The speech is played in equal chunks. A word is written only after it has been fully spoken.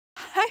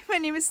Hi, my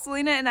name is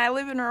Selena and I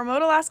live in a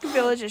remote Alaska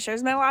village. It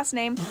shows my last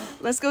name.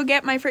 Let's go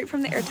get my freight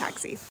from the air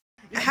taxi.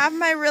 I have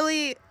my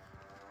really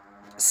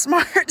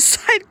smart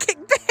sidekick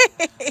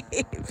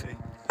babe.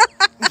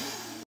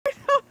 I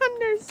don't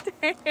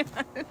understand.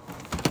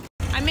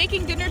 I'm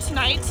making dinner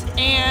tonight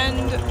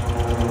and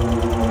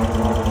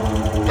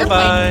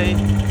bye-bye.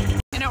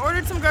 And I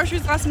ordered some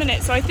groceries last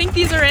minute, so I think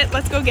these are it.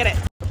 Let's go get it.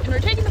 And we're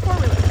taking the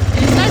four-wheeler.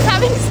 It's nice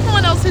having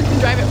someone else who can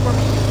drive it for me.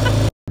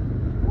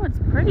 Oh, it's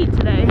pretty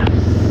today.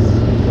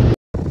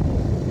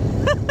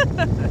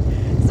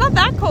 It's not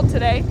that cold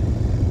today.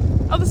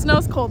 Oh, the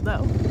snow's cold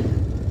though.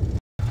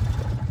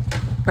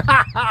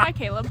 Hi,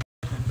 Caleb.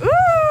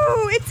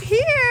 Ooh, it's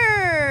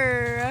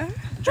here!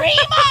 Dream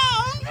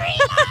on! Dream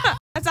on!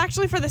 That's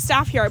actually for the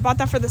staff here. I bought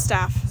that for the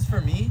staff. It's for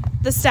me?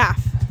 The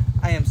staff.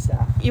 I am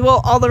staff. You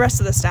will, all the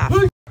rest of the staff.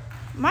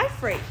 My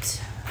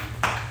freight.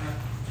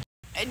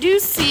 I do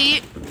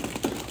see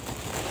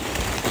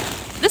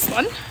this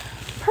one.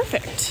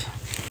 Perfect.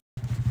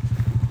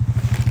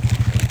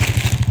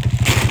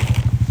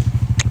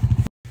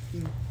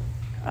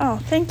 Oh,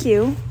 thank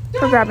you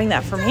for grabbing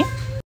that for me.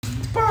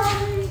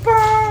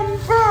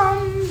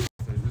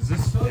 Is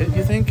this it,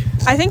 you think?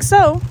 I think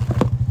so.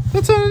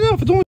 That's not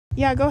enough. It's only...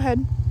 Yeah, go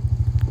ahead.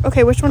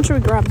 Okay, which one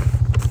should we grab?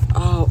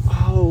 Oh.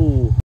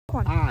 Go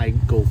on. I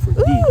go for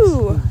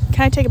Ooh. these.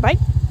 Can I take a bite?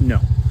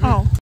 No.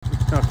 Oh.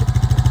 Okay.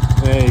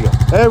 There you go.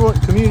 Everyone,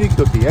 community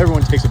cookie.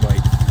 Everyone takes a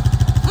bite.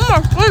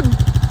 Good.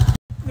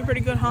 They're pretty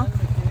good, huh?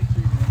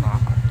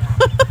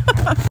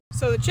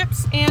 So the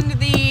chips and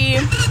the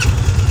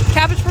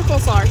cabbage for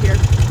coleslaw are here.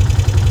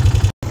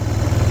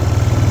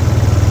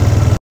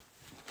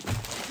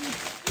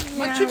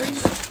 My Yeah,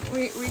 chips.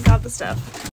 we got the stuff.